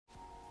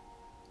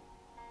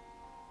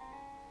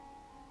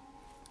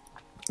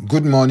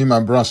Good morning,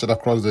 my brothers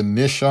across the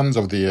nations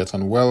of the earth,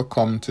 and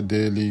welcome to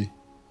Daily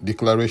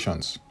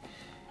Declarations.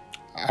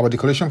 Our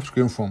declaration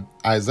came from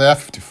Isaiah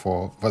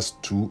 54, verse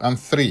 2 and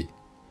 3,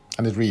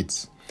 and it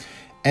reads,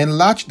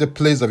 "Enlarge the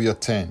place of your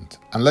tent,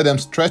 and let them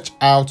stretch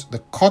out the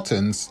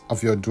curtains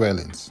of your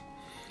dwellings.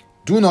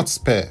 Do not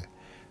spare,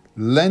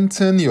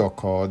 lengthen your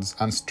cords,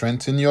 and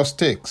strengthen your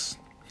stakes.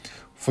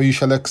 For you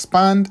shall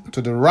expand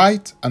to the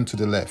right and to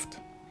the left,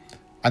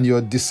 and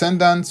your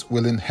descendants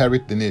will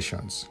inherit the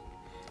nations,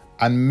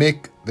 and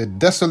make the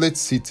desolate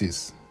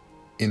cities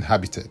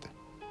inhabited."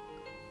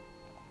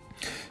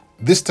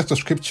 This text of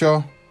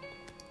scripture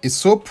is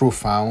so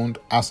profound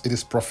as it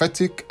is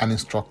prophetic and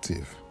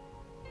instructive.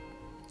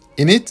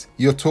 In it,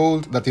 you're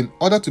told that in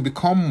order to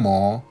become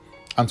more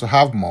and to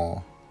have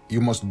more, you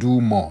must do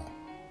more.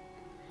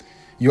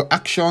 Your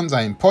actions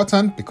are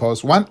important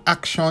because one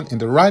action in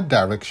the right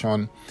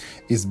direction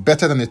is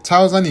better than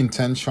 1,000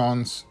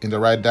 intentions in the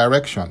right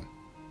direction.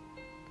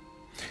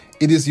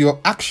 It is your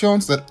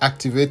actions that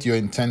activate your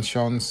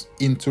intentions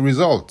into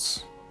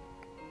results.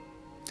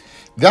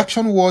 The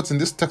action words in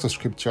this text of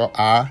scripture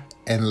are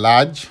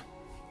enlarge,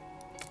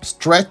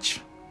 stretch,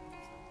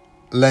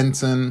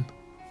 lengthen,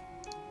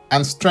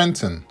 and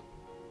strengthen.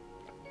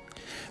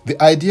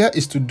 The idea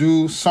is to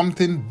do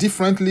something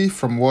differently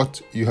from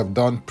what you have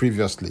done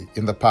previously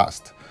in the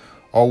past,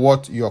 or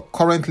what you're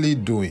currently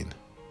doing.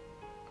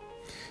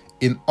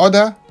 In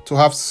order to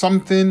have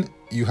something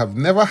you have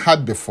never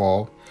had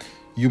before,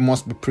 you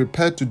must be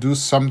prepared to do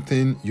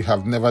something you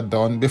have never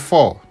done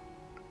before.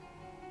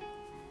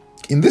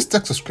 In this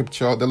text of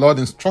scripture, the Lord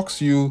instructs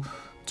you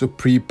to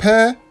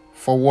prepare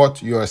for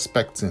what you're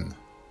expecting.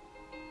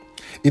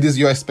 It is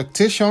your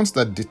expectations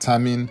that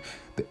determine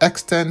the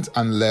extent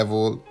and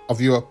level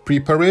of your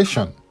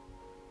preparation.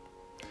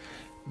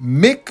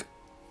 Make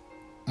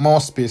more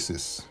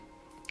spaces.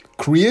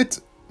 Create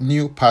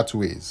new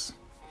pathways.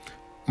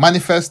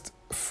 Manifest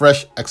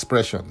fresh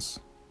expressions.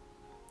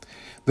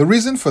 The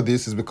reason for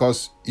this is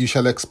because you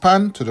shall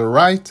expand to the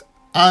right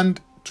and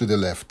to the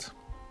left.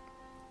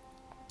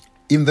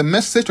 In the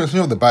Message translation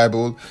of the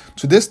Bible,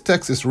 today's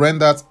text is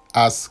rendered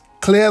as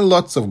clear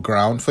lots of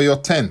ground for your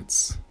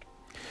tents.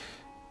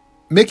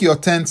 Make your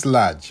tents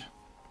large.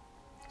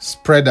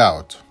 Spread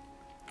out.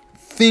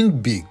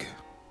 Think big.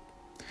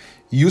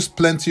 Use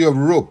plenty of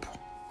rope.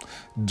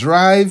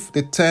 Drive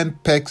the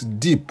tent pegs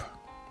deep.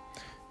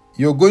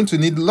 You're going to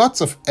need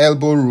lots of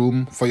elbow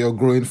room for your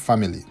growing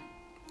family.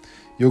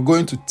 You're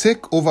going to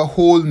take over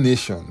whole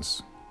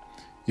nations.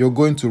 You're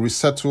going to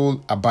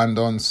resettle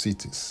abandoned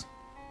cities.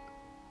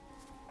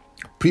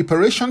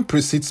 Preparation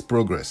precedes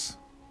progress.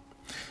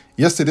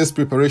 Yesterday's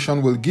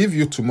preparation will give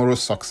you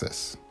tomorrow's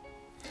success.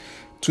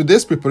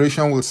 Today's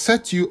preparation will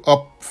set you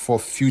up for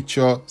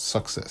future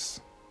success.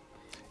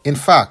 In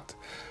fact,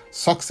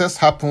 success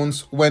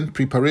happens when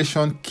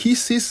preparation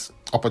kisses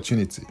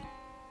opportunity.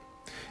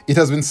 It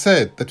has been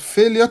said that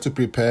failure to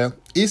prepare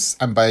is,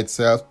 and by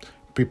itself,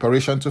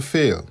 preparation to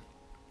fail.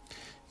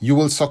 You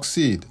will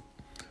succeed.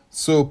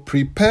 So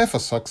prepare for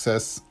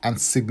success and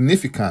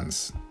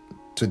significance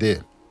today.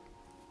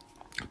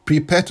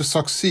 Prepare to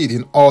succeed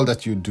in all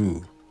that you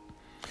do.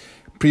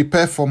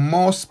 Prepare for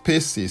more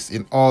spaces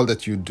in all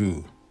that you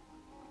do.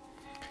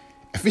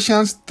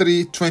 Ephesians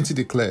 3:20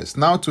 declares,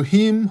 "Now to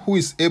him who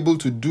is able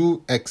to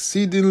do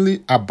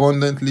exceedingly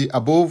abundantly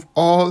above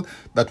all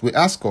that we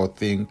ask or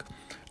think,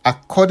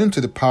 according to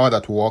the power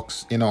that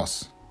works in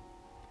us."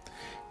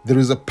 There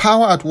is a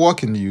power at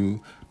work in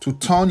you to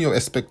turn your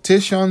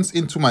expectations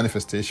into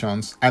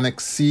manifestations and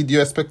exceed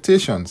your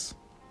expectations.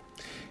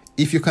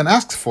 If you can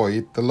ask for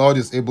it, the Lord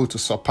is able to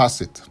surpass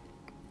it.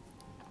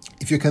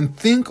 If you can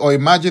think or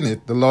imagine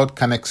it, the Lord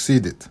can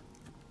exceed it.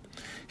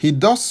 He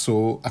does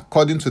so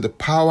according to the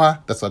power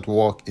that's at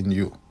work in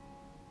you.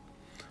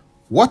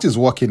 What is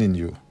working in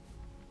you?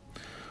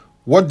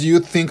 What do you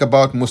think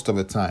about most of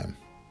the time?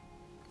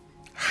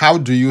 How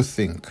do you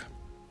think?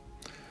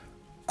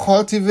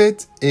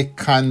 Cultivate a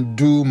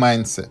can-do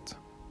mindset.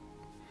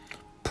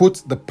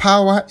 Put the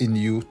power in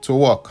you to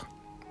work.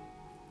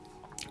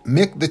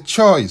 Make the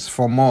choice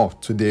for more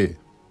today.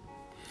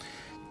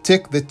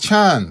 Take the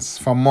chance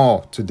for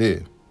more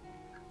today.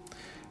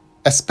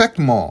 Expect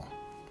more.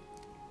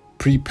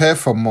 Prepare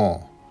for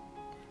more.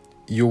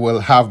 You will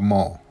have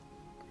more.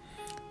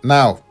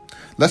 Now,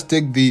 let's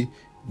take the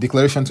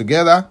declaration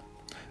together,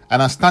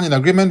 and I stand in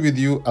agreement with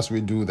you as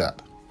we do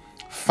that.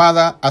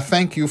 Father, I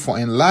thank you for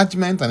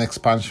enlargement and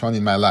expansion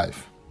in my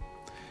life.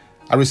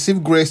 I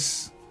receive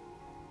grace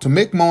to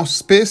make more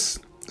space,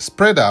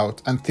 spread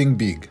out, and think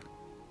big.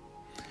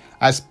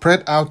 I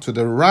spread out to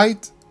the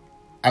right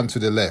and to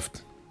the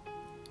left.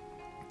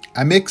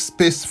 I make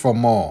space for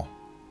more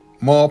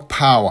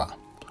power,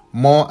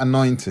 more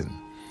anointing,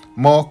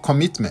 more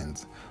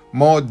commitment,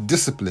 more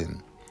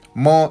discipline,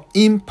 more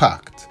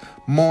impact,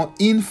 more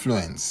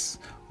influence,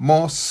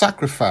 more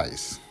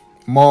sacrifice,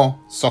 more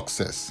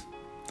success.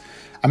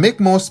 I make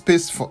more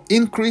space for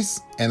increase,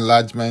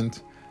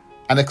 enlargement,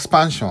 and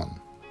expansion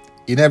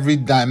in every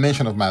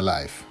dimension of my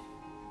life.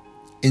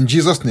 In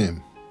Jesus'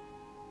 name,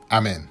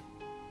 amen.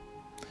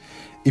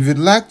 If you'd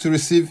like to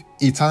receive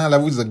eternal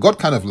life, which is a God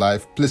kind of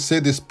life, please say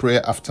this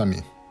prayer after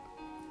me.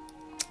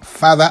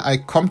 Father, I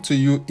come to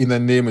you in the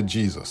name of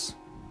Jesus.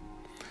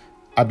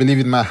 I believe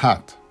in my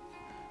heart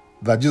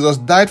that Jesus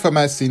died for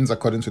my sins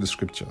according to the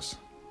scriptures.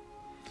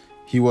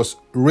 He was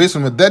raised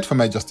from the dead for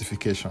my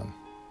justification.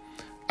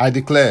 I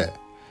declare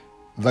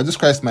that Jesus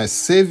Christ is my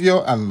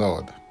Savior and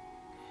Lord.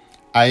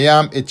 I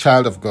am a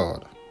child of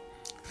God.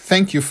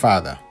 Thank you,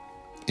 Father.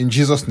 In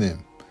Jesus'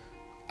 name,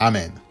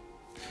 amen.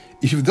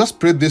 If you've just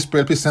prayed this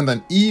prayer, please send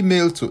an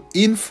email to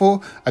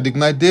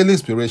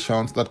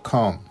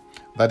info@ignitedailyinspirations.com.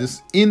 That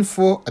is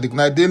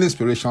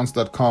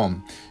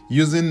info@ignitedailyinspirations.com,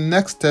 using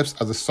next steps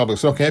as a subject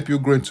so I can help you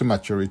grow into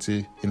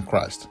maturity in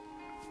Christ.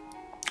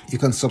 You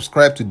can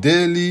subscribe to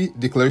Daily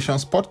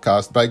Declarations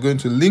Podcast by going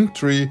to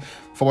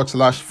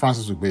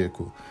linktree/Francis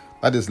Ubeku.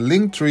 That is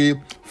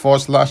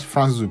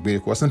linktree/Francis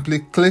Ubeku. Or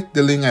simply click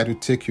the link and it will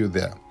take you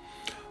there.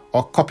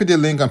 Or copy the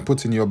link and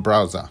put in your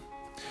browser.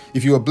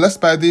 If you were blessed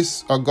by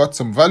this or got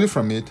some value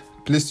from it,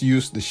 please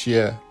use the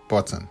share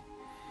button.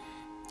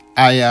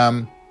 I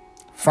am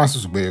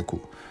Francis Ubeku.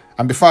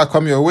 And before I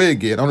come your way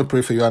again, I want to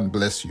pray for you and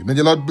bless you. May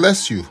the Lord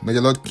bless you. May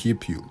the Lord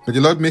keep you. May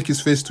the Lord make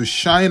his face to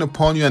shine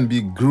upon you and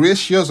be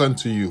gracious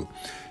unto you.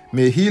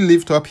 May he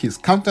lift up his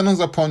countenance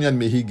upon you and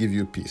may he give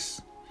you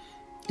peace.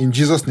 In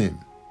Jesus'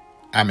 name,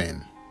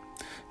 amen.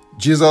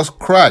 Jesus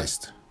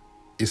Christ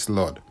is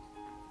Lord.